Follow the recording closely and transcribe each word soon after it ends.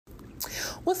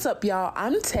What's up, y'all?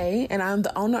 I'm Tay, and I'm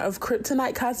the owner of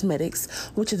Kryptonite Cosmetics,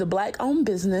 which is a Black-owned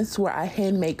business where I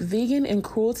hand-make vegan and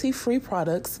cruelty-free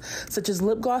products such as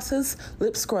lip glosses,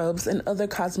 lip scrubs, and other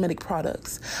cosmetic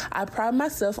products. I pride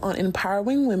myself on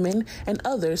empowering women and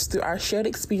others through our shared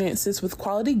experiences with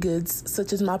quality goods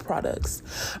such as my products.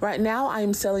 Right now, I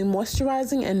am selling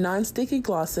moisturizing and non-sticky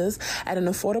glosses at an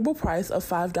affordable price of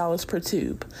 $5 per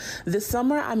tube. This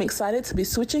summer, I'm excited to be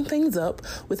switching things up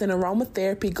with an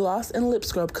aromatherapy gloss and lip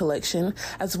scrub collection,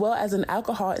 as well as an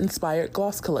alcohol-inspired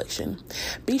gloss collection.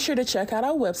 Be sure to check out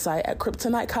our website at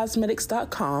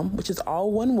kryptonitecosmetics.com, which is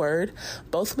all one word,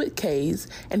 both with K's,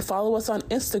 and follow us on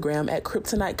Instagram at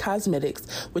Kryptonite Cosmetics,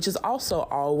 which is also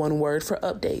all one word for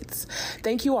updates.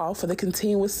 Thank you all for the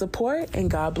continuous support,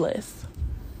 and God bless.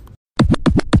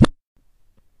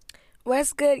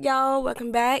 What's good, y'all?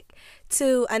 Welcome back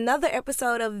to another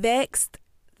episode of Vexed,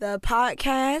 the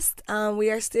podcast. We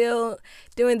are still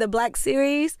doing the Black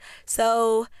series,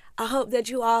 so I hope that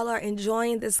you all are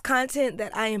enjoying this content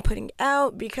that I am putting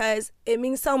out because it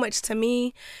means so much to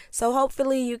me. So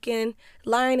hopefully you can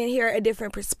learn and hear a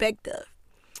different perspective.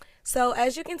 So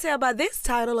as you can tell by this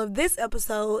title of this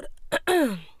episode,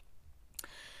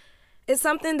 it's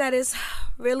something that is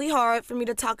really hard for me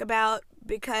to talk about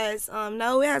because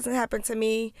no, it hasn't happened to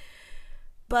me,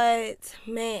 but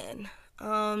man,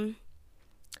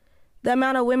 the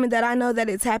amount of women that I know that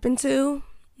it's happened to,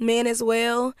 men as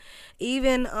well,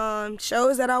 even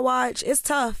shows that I watch, it's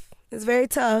tough. It's very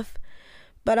tough.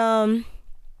 But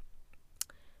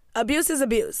abuse is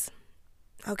abuse,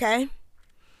 okay?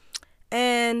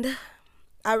 And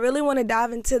I really want to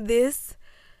dive into this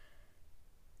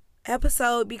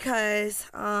episode because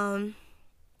a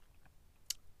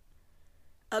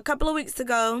couple of weeks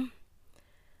ago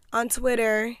on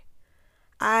Twitter,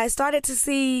 I started to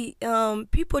see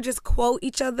people just quote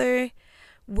each other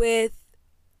with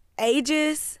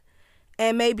ages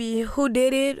and maybe who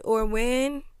did it or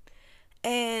when.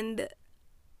 And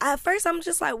at first I'm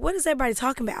just like, what is everybody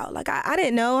talking about? Like, I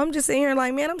didn't know. I'm just sitting here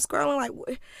like, man, I'm scrolling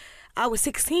like, I was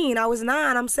 16, I was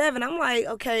 9, I'm 7. I'm like,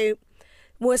 okay,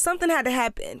 well, something had to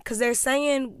happen because they're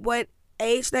saying what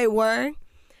age they were,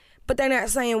 but they're not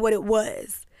saying what it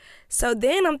was. So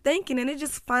then I'm thinking, and it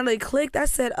just finally clicked. I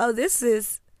said, oh, this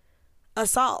is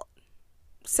assault,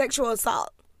 sexual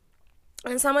assault.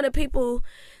 And some of the people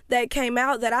that came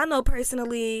out that I know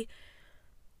personally,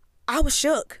 I was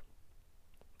shook.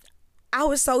 I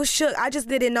was so shook. I just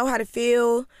didn't know how to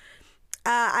feel.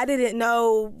 I didn't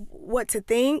know what to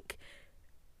think.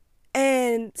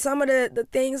 And some of the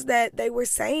things that they were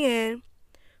saying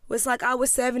was like I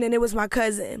was 7 and it was my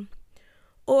cousin.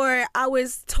 Or I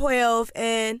was 12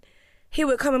 and he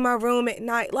would come in my room at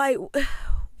night. Like,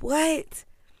 what?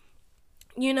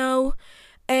 You know?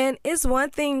 And it's one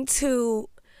thing to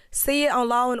see it on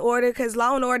Law & Order, because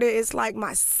Law & Order is like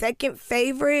my second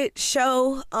favorite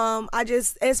show.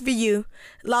 SVU,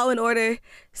 Law & Order,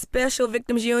 Special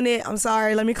Victims Unit. I'm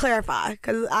sorry, let me clarify.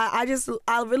 Because I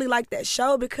really like that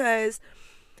show because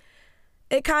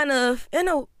it kind of, in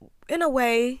a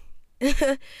way,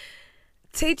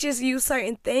 teaches you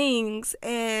certain things.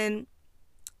 And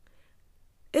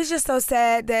it's just so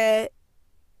sad that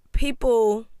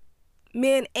people,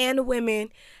 men and women,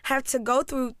 have to go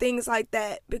through things like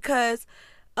that because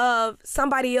of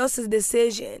somebody else's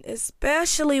decision,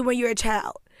 especially when you're a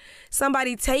child.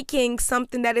 Somebody taking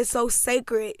something that is so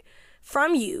sacred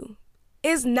from you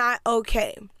is not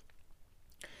okay.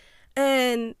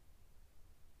 And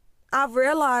I've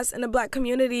realized in the Black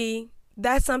community,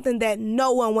 that's something that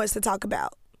no one wants to talk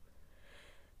about.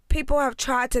 People have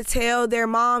tried to tell their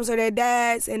moms or their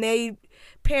dads, and they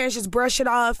parents just brush it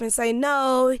off and say,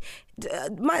 no,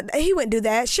 he wouldn't do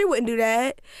that. She wouldn't do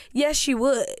that. Yes, she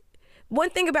would. One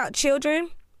thing about children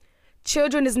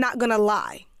is not going to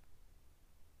lie.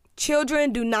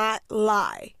 Children do not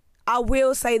lie. I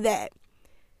will say that.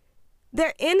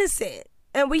 They're innocent.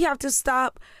 And we have to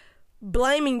stop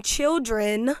blaming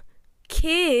children,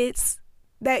 kids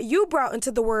that you brought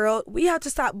into the world. We have to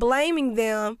stop blaming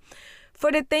them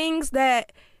for the things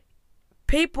that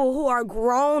people who are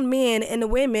grown men and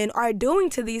women are doing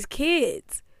to these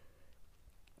kids.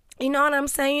 You know what I'm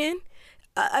saying?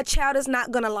 A child is not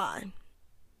gonna lie.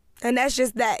 And that's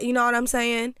just that, you know what I'm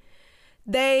saying?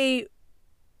 They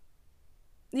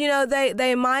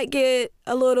might get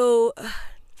a little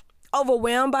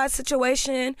overwhelmed by a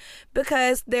situation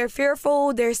because they're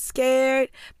fearful, they're scared,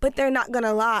 but they're not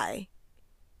gonna lie.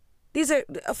 These are,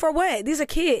 for what? These are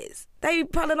kids. They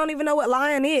probably don't even know what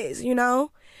lying is, you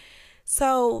know?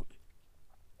 So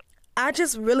I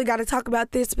just really got to talk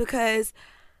about this because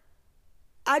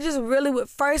I just really would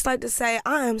first like to say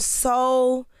I am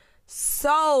so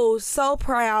so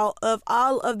proud of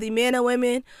all of the men and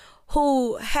women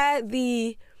who had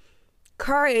the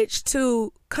courage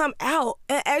to come out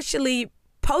and actually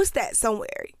post that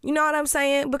somewhere. You know what I'm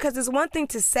saying? Because it's one thing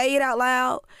to say it out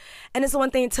loud, and it's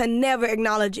one thing to never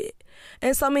acknowledge it.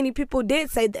 And so many people did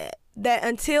say that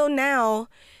until now,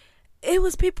 it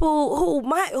was people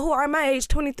who are my age,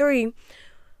 23,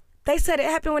 they said it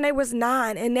happened when they was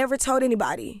 9 and never told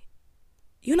anybody.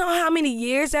 You know how many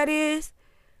years that is?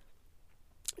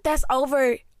 That's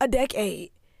over a decade.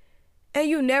 And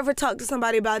you never talk to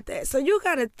somebody about that. So you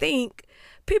gotta think,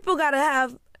 people gotta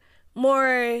have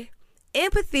more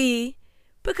empathy,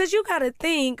 because you gotta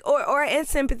think, and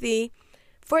sympathy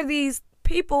for these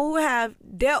people who have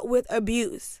dealt with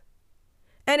abuse.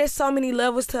 And there's so many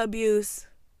levels to abuse,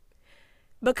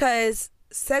 because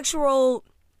sexual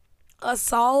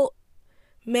assault,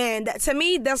 man, that to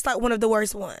me, that's like one of the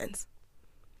worst ones.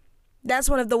 That's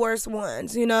one of the worst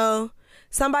ones, you know.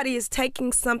 Somebody is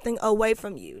taking something away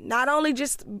from you. Not only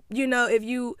just, you know, if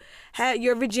you had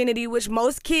your virginity, which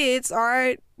most kids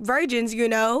are virgins, you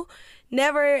know,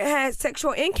 never had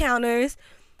sexual encounters.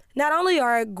 Not only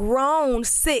are grown,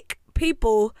 sick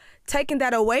people taking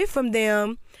that away from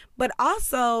them, but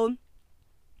also,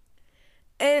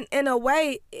 in a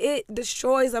way, it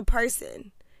destroys a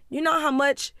person. You know how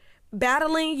much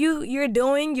battling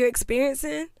you're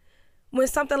experiencing when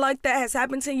something like that has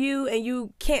happened to you and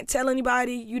you can't tell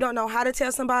anybody, you don't know how to tell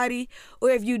somebody, or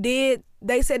if you did,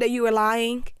 they said that you were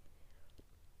lying.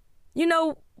 You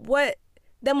know what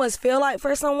that must feel like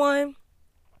for someone?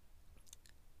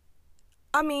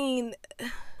 I mean,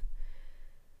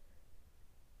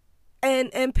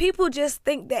 and people just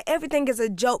think that everything is a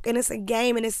joke and it's a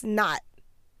game, and it's not.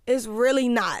 It's really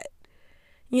not,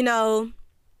 you know.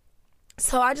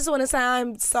 So I just want to say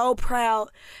I'm so proud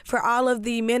for all of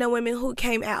the men and women who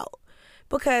came out,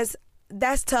 because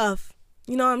that's tough.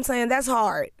 You know what I'm saying? That's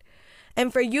hard.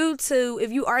 And for you to,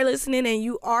 if you are listening and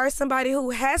you are somebody who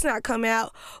has not come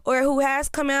out or who has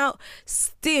come out,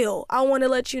 still, I want to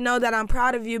let you know that I'm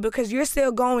proud of you, because you're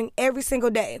still going every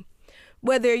single day.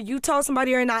 Whether you told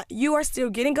somebody or not, you are still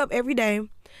getting up every day,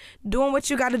 doing what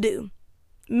you got to do,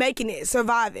 making it,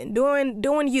 surviving,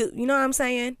 doing you. You know what I'm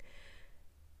saying?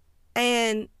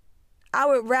 And I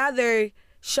would rather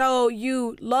show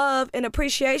you love and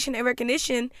appreciation and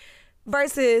recognition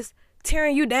versus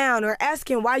tearing you down or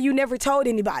asking why you never told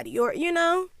anybody, or, you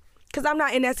know, because I'm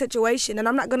not in that situation and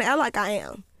I'm not going to act like I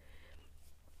am.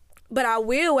 But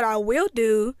what I will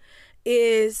do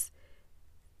is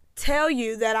tell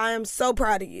you that I am so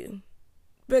proud of you,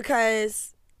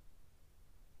 because,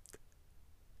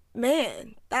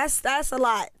 man, that's a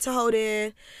lot to hold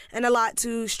in and a lot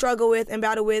to struggle with and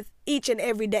battle with each and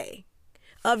every day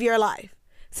of your life,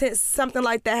 since something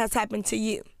like that has happened to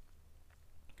you.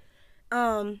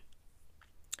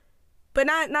 But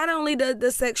not only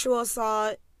the sexual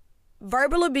assault,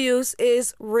 verbal abuse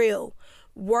is real.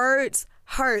 Words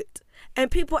hurt,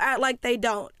 and people act like they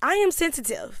don't. I am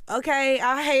sensitive, okay?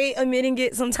 I hate admitting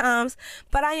it sometimes,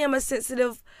 but I am a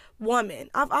sensitive woman.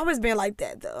 I've always been like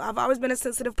that, though. I've always been a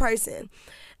sensitive person.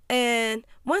 And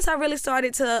once I really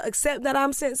started to accept that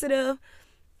I'm sensitive,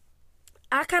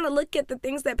 I kind of look at the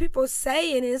things that people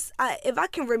say, and if I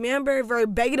can remember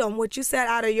verbatim what you said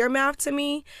out of your mouth to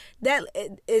me, that,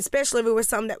 especially if it was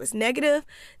something that was negative,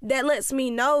 that lets me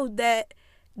know that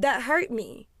hurt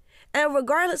me. And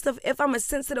regardless of if I'm a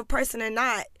sensitive person or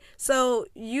not, so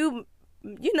you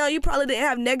know, you probably didn't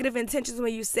have negative intentions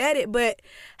when you said it, but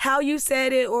how you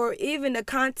said it, or even the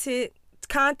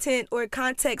content or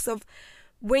context of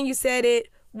when you said it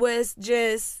was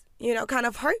just, you know, kind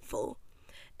of hurtful.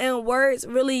 And words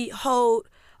really hold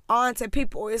on to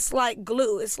people. It's like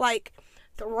glue. It's like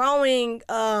throwing,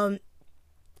 I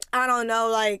don't know,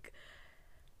 like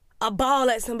a ball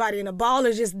at somebody, and the ball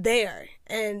is just there.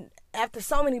 And after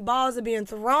so many balls are being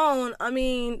thrown, I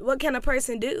mean, what can a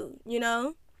person do, you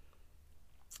know?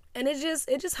 And it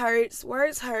just hurts.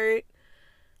 Words hurt.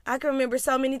 I can remember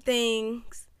so many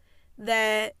things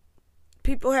that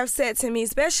people have said to me,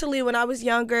 especially when I was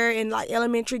younger in like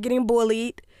elementary, getting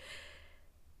bullied.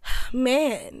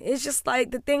 Man, it's just like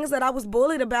the things that I was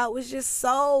bullied about was just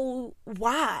so,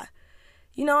 why?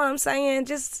 You know what I'm saying?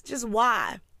 Just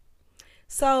why?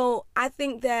 So I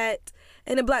think that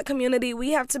in the Black community,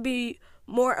 we have to be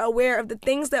more aware of the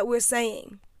things that we're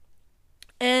saying.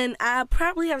 And I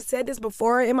probably have said this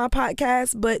before in my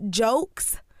podcast, but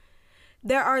jokes,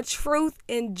 there are truth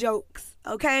in jokes,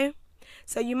 okay?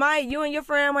 So you and your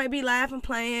friend might be laughing,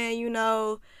 playing, you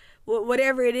know,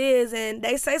 whatever it is, and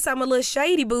they say something a little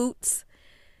shady boots,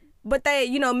 but they,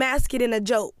 you know, mask it in a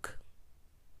joke.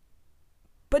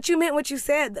 But you meant what you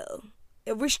said, though.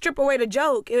 if we strip away the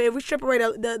joke, if we strip away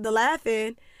the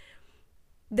laughing,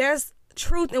 there's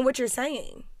truth in what you're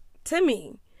saying to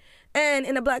me. And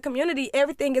in the Black community,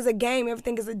 everything is a game,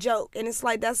 everything is a joke. And it's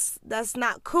like, that's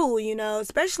not cool, you know,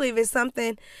 especially if it's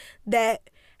something that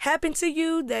happened to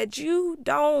you that you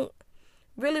don't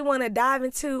really want to dive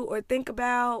into or think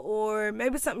about, or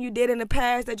maybe something you did in the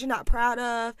past that you're not proud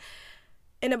of.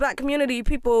 In the Black community,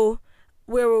 people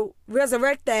will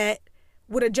resurrect that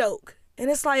with a joke. And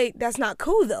it's like, that's not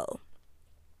cool though.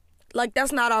 Like,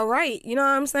 that's not all right. You know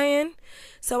what I'm saying?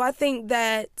 So I think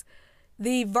that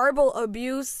the verbal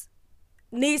abuse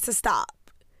needs to stop.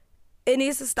 It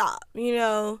needs to stop. You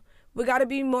know, we got to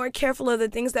be more careful of the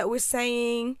things that we're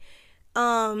saying.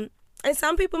 And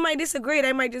some people might disagree.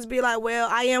 They might just be like, well,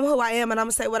 I am who I am and I'm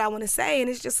going to say what I want to say. And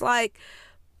it's just like,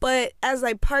 but as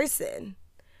a person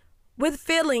with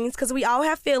feelings, because we all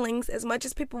have feelings, as much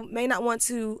as people may not want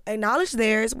to acknowledge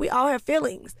theirs, we all have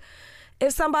feelings.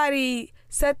 If somebody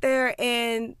sat there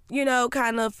and, you know,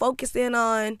 kind of focused in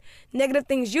on negative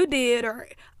things you did, or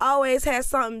always had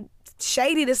something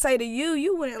shady to say to you,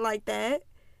 you wouldn't like that.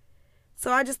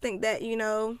 So I just think that, you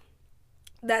know,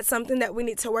 that's something that we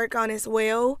need to work on as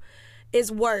well,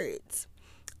 is words.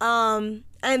 And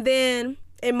then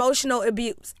emotional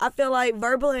abuse. I feel like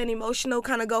verbal and emotional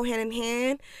kind of go hand in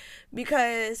hand,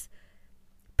 because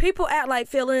people act like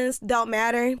feelings don't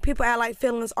matter. People act like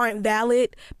feelings aren't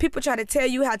valid. People try to tell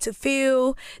you how to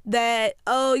feel, that,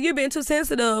 oh, you're being too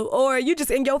sensitive, or you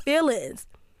just in your feelings.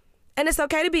 And it's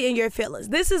okay to be in your feelings.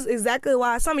 This is exactly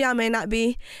why some of y'all may not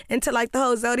be into like the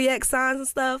whole zodiac signs and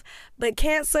stuff, but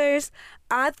Cancers,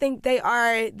 I think they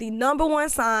are the number one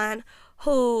sign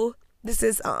who, this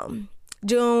is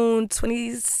June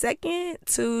 22nd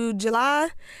to July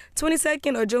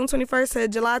 22nd, or June 21st to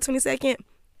July 22nd.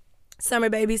 Summer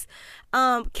babies.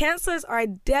 Cancers are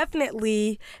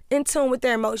definitely in tune with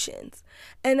their emotions.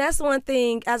 And that's one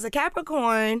thing, as a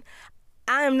Capricorn,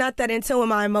 I am not that in tune with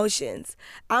my emotions.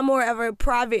 I'm more of a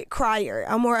private crier.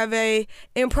 I'm more of a,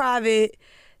 in private,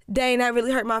 dang, that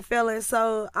really hurt my feelings,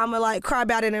 so I'm going to like cry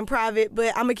about it in private, but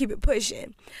I'm going to keep it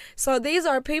pushing. So these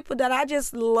are people that I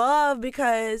just love,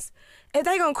 because if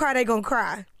they going to cry, they going to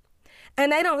cry.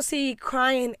 And they don't see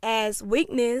crying as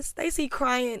weakness. They see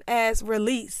crying as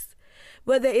release.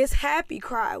 Whether it's happy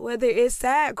cry, whether it's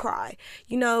sad cry,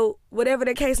 you know, whatever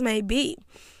the case may be.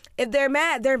 If they're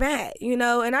mad, they're mad, you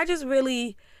know. And I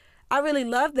really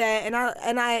love that,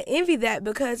 and I envy that,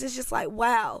 because it's just like,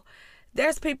 wow,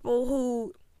 there's people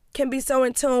who can be so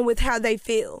in tune with how they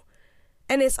feel,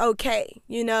 and it's okay,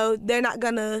 you know. They're not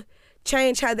gonna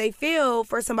change how they feel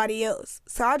for somebody else.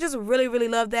 So I just really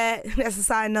love that. That's a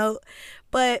side note,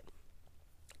 but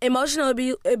emotional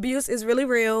abuse is really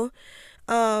real.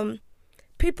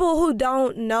 People who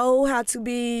don't know how to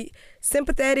be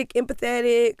sympathetic,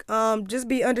 empathetic, just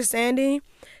be understanding,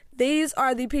 these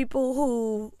are the people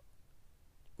who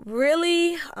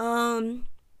really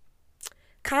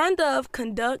kind of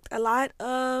conduct a lot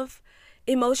of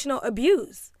emotional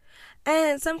abuse.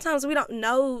 And sometimes we don't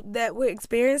know that we're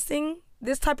experiencing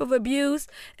this type of abuse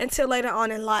until later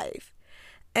on in life.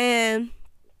 And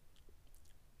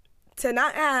to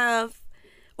not have,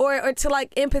 or to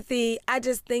like empathy, I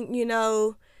just think, you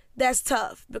know, that's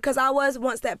tough, because I was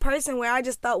once that person where I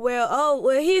just thought, well,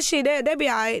 he or she, they'll be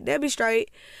all right, they'll be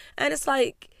straight. And it's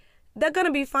like, they're going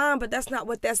to be fine, but that's not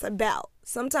what that's about.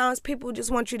 Sometimes people just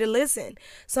want you to listen.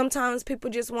 Sometimes people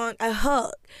just want a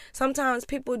hug. Sometimes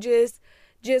people just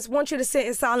want you to sit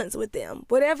in silence with them.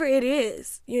 Whatever it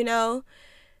is, you know.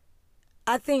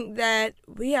 I think that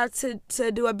we have to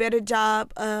do a better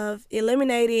job of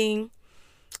eliminating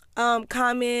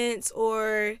comments,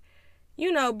 or,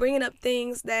 you know, bringing up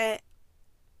things that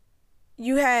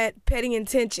you had petty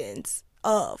intentions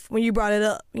of when you brought it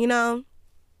up, you know?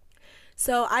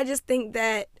 So I just think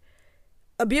that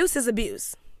abuse is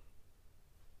abuse.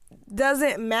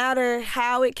 Doesn't matter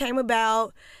how it came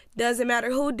about, doesn't matter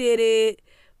who did it,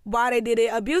 why they did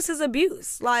it. Abuse is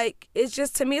abuse. Like, it's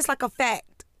just, to me, it's like a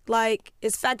fact. Like,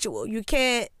 it's factual. You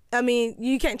can't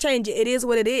change it. It is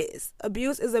what it is.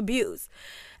 Abuse is abuse.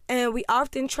 And we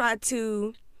often try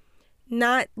to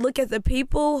not look at the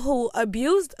people who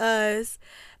abused us.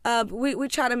 We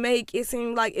try to make it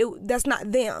seem like that's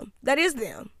not them. That is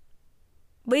them.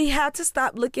 We have to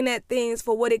stop looking at things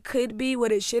for what it could be,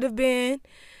 what it should have been,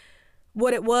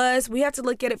 what it was. We have to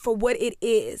look at it for what it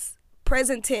is.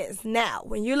 Present tense, now.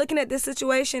 When you're looking at this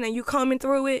situation and you combing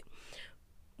through it,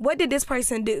 what did this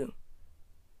person do?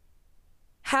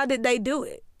 How did they do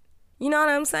it? You know what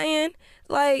I'm saying?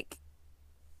 Like,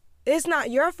 it's not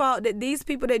your fault that these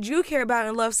people that you care about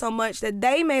and love so much, that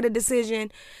they made a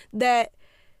decision that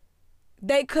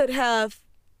they could have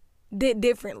did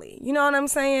differently. You know what I'm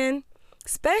saying?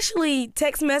 Especially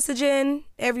text messaging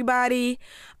everybody,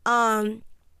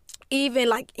 even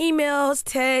like emails,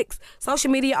 text,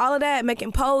 social media, all of that,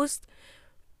 making posts.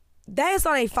 That is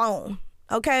on a phone,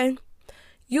 okay?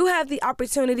 You have the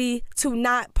opportunity to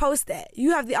not post that.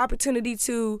 You have the opportunity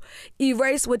to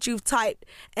erase what you've typed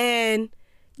and,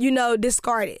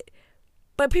 discard it.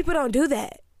 But people don't do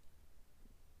that,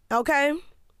 okay?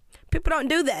 People don't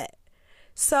do that.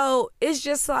 So it's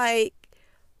just like,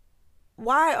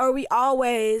 why are we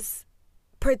always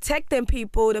protecting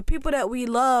people, the people that we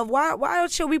love? Why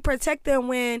should we protect them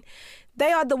when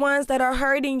they are the ones that are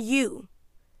hurting you?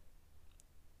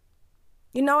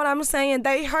 You know what I'm saying?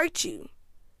 They hurt you.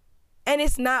 And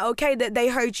it's not okay that they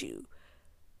hurt you.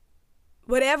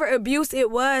 Whatever abuse it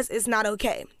was, it's not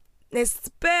okay.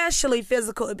 Especially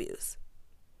physical abuse.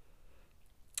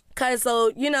 Because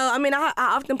I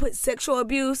often put sexual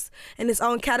abuse in its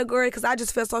own category because I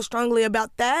just feel so strongly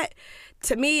about that.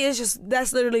 To me,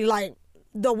 that's literally like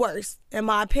the worst, in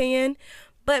my opinion.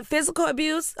 But physical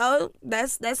abuse,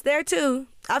 that's there too.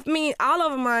 I mean, all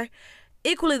of them are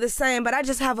equally the same, but I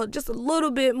just have just a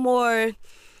little bit more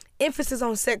emphasis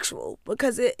on sexual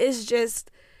because it's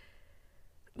just,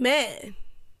 man,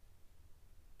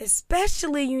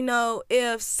 especially,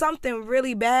 if something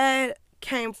really bad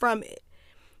came from it,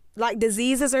 like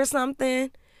diseases or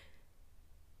something,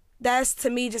 that's to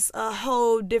me just a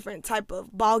whole different type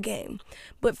of ball game.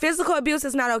 But physical abuse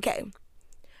is not okay.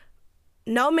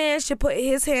 No man should put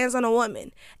his hands on a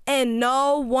woman, and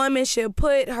no woman should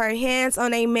put her hands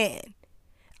on a man.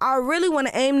 I really want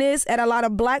to aim this at a lot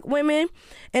of black women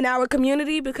in our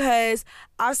community because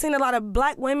I've seen a lot of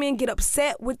black women get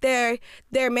upset with their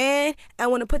man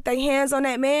and want to put their hands on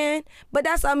that man. But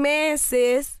that's a man,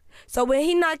 sis. So when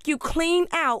he knock you clean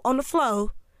out on the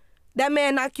floor, that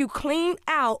man knock you clean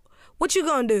out, what you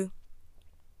gonna do?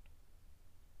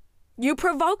 You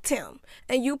provoked him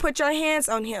and you put your hands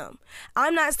on him.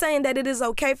 I'm not saying that it is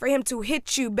okay for him to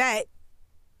hit you back.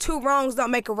 Two wrongs don't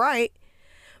make a right.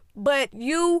 But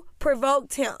you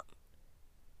provoked him.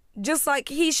 Just like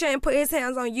he shouldn't put his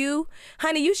hands on you,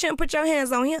 honey, you shouldn't put your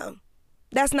hands on him.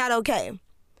 That's not okay.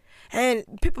 And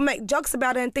people make jokes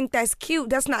about it and think that's cute.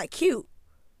 That's not cute.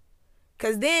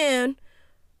 Because then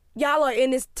y'all are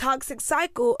in this toxic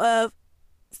cycle of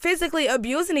physically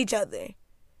abusing each other.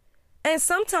 And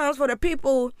sometimes for the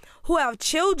people who have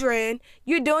children,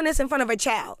 you're doing this in front of a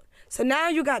child. So now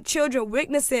you got children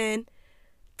witnessing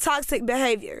toxic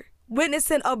behavior.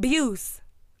 Witnessing abuse.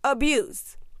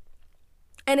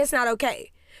 And it's not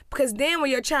okay. Because then when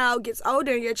your child gets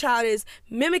older and your child is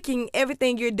mimicking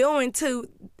everything you're doing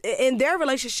in their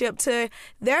relationship to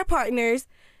their partners,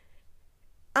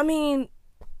 I mean,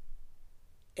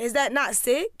 is that not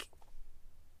sick?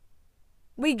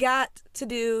 We got to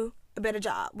do a better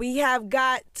job. We have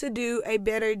got to do a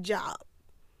better job.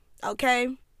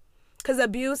 Okay? Because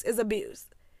abuse is abuse.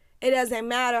 It doesn't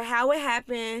matter how it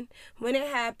happened, when it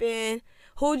happened,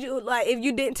 if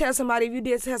you didn't tell somebody, if you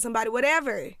did tell somebody,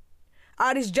 whatever.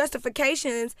 All these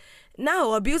justifications.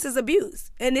 No, abuse is abuse.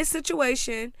 In this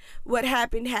situation, what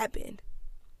happened.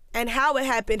 And how it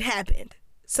happened.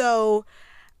 So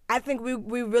I think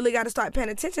we really got to start paying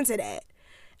attention to that.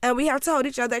 And we have to hold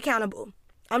each other accountable.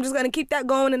 I'm just going to keep that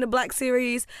going in the Black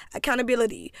series,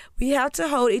 accountability. We have to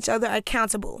hold each other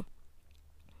accountable.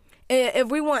 And if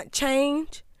we want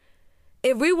change,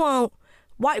 if we want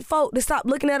white folk to stop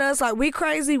looking at us like we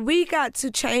crazy, we got to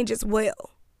change as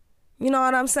well. You know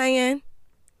what I'm saying?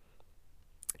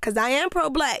 Because I am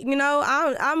pro-black,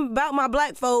 I'm about my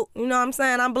black folk, you know what I'm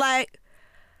saying? I'm black.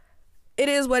 It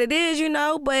is what it is,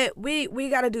 but we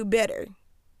got to do better.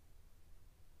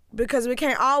 Because we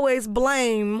can't always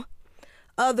blame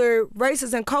other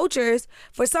races and cultures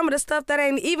for some of the stuff that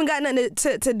ain't even got nothing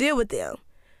to deal with them.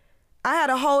 I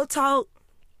had a whole talk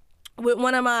with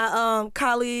one of my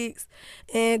colleagues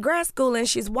in grad school, and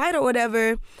she's white or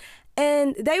whatever,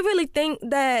 and they really think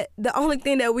that the only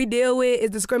thing that we deal with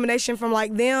is discrimination from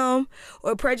like them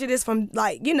or prejudice from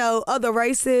like, other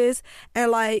races and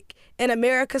like in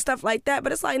America, stuff like that.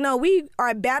 But it's like, no, we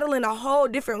are battling a whole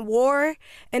different war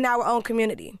in our own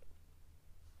community.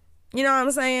 You know what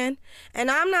I'm saying?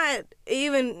 And I'm not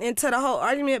even into the whole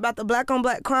argument about the black on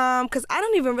black crime because I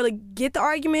don't even really get the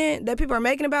argument that people are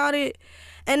making about it.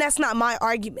 And that's not my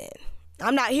argument.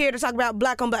 I'm not here to talk about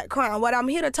black on black crime. What I'm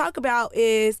here to talk about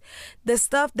is the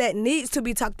stuff that needs to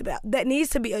be talked about, that needs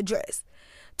to be addressed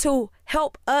to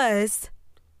help us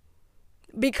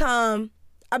become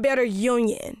a better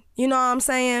union. You know what I'm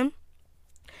saying?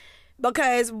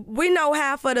 Because we know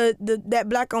half of that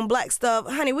black on black stuff.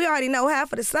 Honey, we already know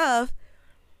half of the stuff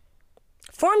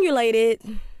formulated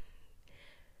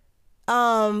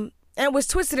and was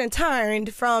twisted and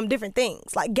turned from different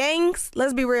things. Like gangs,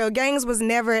 let's be real, gangs was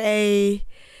never a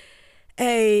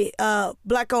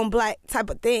black on black type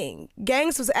of thing.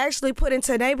 Gangs was actually put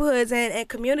into neighborhoods and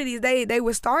communities. They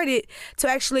were started to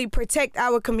actually protect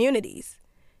our communities.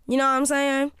 You know what I'm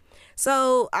saying?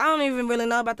 So I don't even really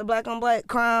know about the black on black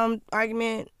crime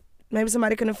argument. Maybe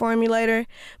somebody can inform me later.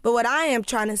 But what I am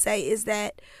trying to say is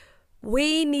that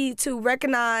we need to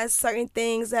recognize certain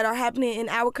things that are happening in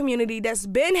our community that's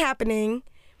been happening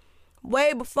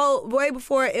way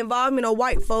before involvement of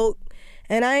white folk.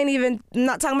 And I'm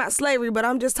not talking about slavery, but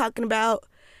I'm just talking about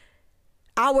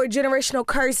our generational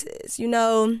curses, you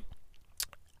know,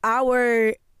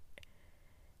 our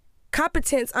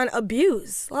competence on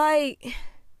abuse. Like,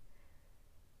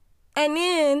 and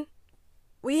then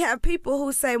we have people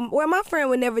who say, well, my friend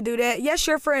would never do that. Yes,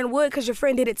 your friend would, because your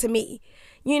friend did it to me.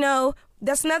 You know,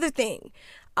 that's another thing.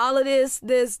 All of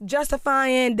this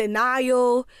justifying,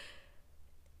 denial,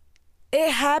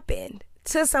 it happened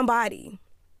to somebody.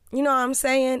 You know what I'm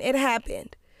saying? It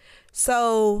happened.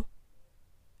 So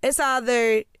it's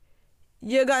either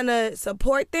you're going to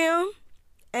support them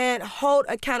and hold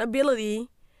accountability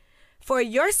for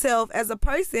yourself as a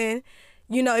person.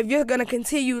 You know, if you're going to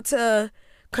continue to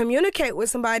communicate with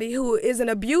somebody who is an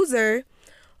abuser,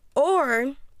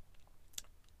 or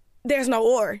there's no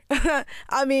or.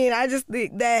 I mean, I just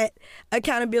think that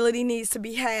accountability needs to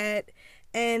be had.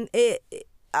 And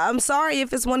I'm sorry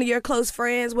if it's one of your close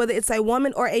friends, whether it's a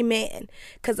woman or a man,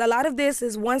 because a lot of this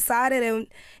is one-sided and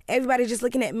everybody's just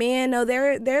looking at men. No,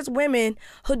 there's women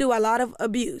who do a lot of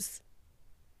abuse.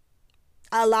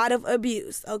 A lot of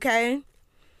abuse, okay?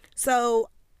 So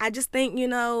I just think, you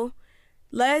know,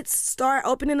 let's start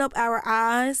opening up our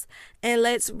eyes and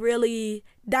let's really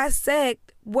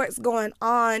dissect what's going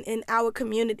on in our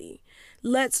community.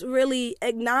 Let's really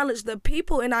acknowledge the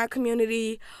people in our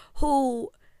community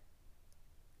who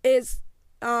is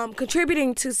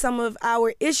contributing to some of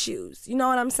our issues. You know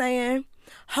what I'm saying?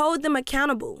 Hold them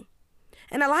accountable.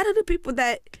 And a lot of the people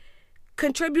that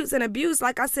contributes and abuse,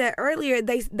 like I said earlier,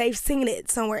 they've seen it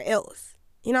somewhere else.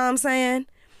 You know what I'm saying?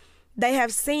 They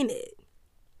have seen it.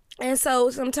 And so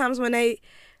sometimes when they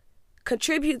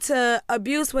contribute to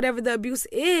abuse, whatever the abuse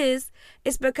is,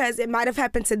 it's because it might have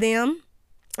happened to them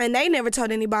and they never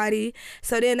told anybody.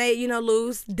 So then they, you know,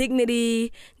 lose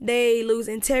dignity, they lose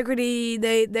integrity,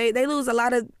 they lose a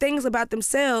lot of things about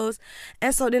themselves.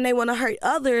 And so then they want to hurt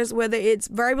others, whether it's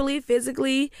verbally,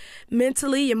 physically,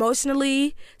 mentally,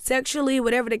 emotionally, sexually,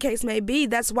 whatever the case may be.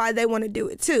 That's why they want to do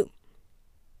it too.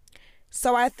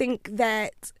 So I think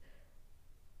that,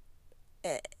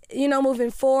 you know,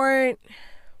 moving forward,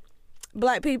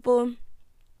 Black people,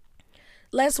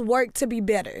 let's work to be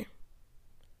better.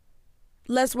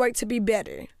 Let's work to be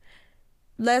better.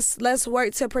 Let's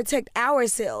work to protect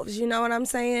ourselves, you know what I'm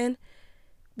saying?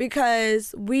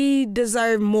 Because we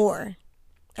deserve more.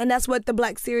 And that's what the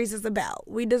Black series is about.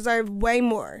 We deserve way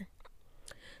more.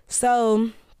 So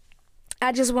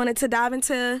I just wanted to dive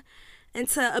into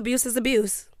abuse is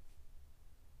abuse.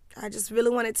 I just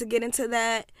really wanted to get into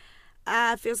that.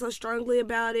 I feel so strongly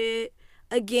about it.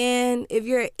 Again, if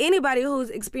you're anybody who's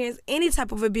experienced any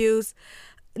type of abuse,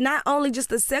 not only just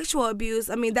the sexual abuse,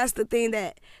 I mean, that's the thing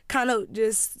that kind of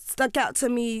just stuck out to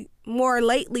me more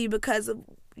lately because of,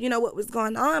 you know, what was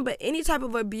going on. But any type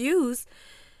of abuse,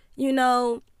 you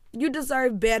know, you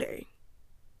deserve better.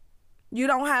 You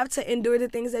don't have to endure the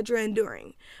things that you're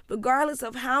enduring, regardless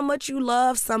of how much you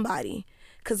love somebody.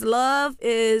 Because love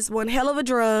is one hell of a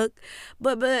drug,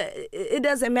 but it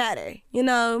doesn't matter, you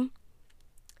know.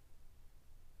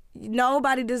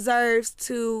 Nobody deserves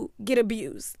to get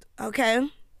abused, okay?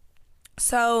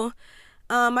 So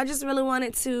I just really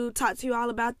wanted to talk to you all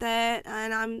about that.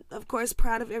 And I'm, of course,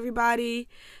 proud of everybody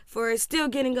for still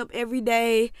getting up every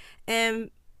day and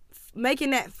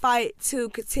making that fight to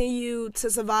continue to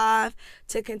survive,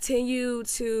 to continue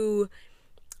to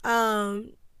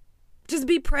just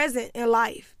be present in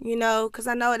life, you know, because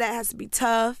I know that has to be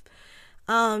tough.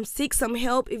 Seek some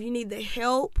help if you need the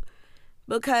help,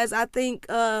 because I think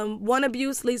one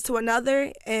abuse leads to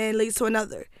another and leads to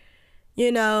another, you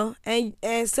know, and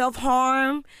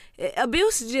self-harm.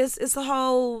 Abuse is just, it's a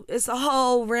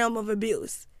whole realm of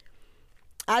abuse.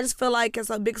 I just feel like it's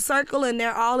a big circle and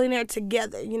they're all in there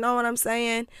together. You know what I'm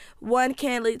saying? One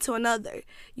can lead to another.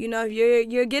 You know, if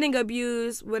you're getting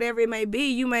abused, whatever it may be,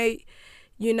 you may,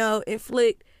 you know,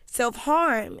 inflict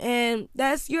self-harm, and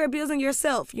you're abusing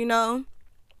yourself, you know?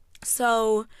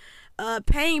 So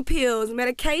pain pills,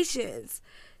 medications,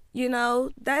 you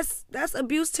know, that's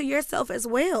abuse to yourself as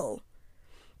well.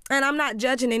 And I'm not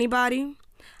judging anybody.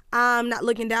 I'm not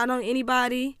looking down on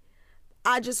anybody.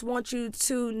 I just want you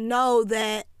to know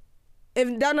that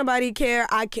if don't nobody care,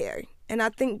 I care. And I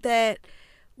think that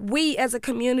we as a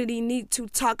community need to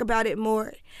talk about it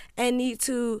more and need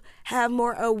to have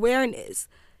more awareness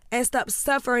and stop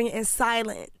suffering in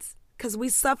silence, because we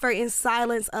suffer in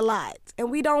silence a lot, and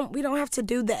we don't have to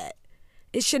do that.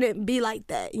 It shouldn't be like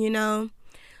that, you know.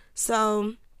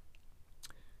 So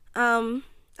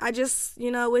I just,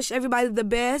 wish everybody the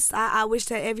best. I wish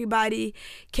that everybody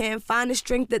can find the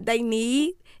strength that they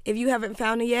need. If you haven't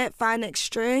found it yet, find that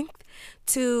strength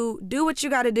to do what you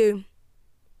got to do.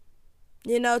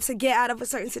 To get out of a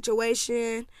certain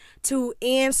situation, to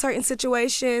end certain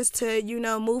situations, to,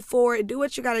 move forward, do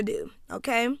what you got to do,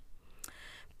 okay?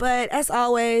 But as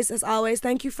always,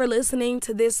 thank you for listening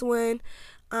to this one.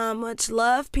 Much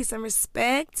love, peace, and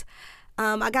respect.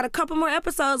 I got a couple more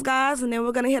episodes, guys, and then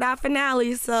we're going to hit our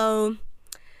finale, so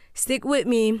stick with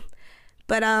me.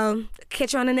 But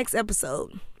catch you on the next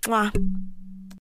episode. Mwah.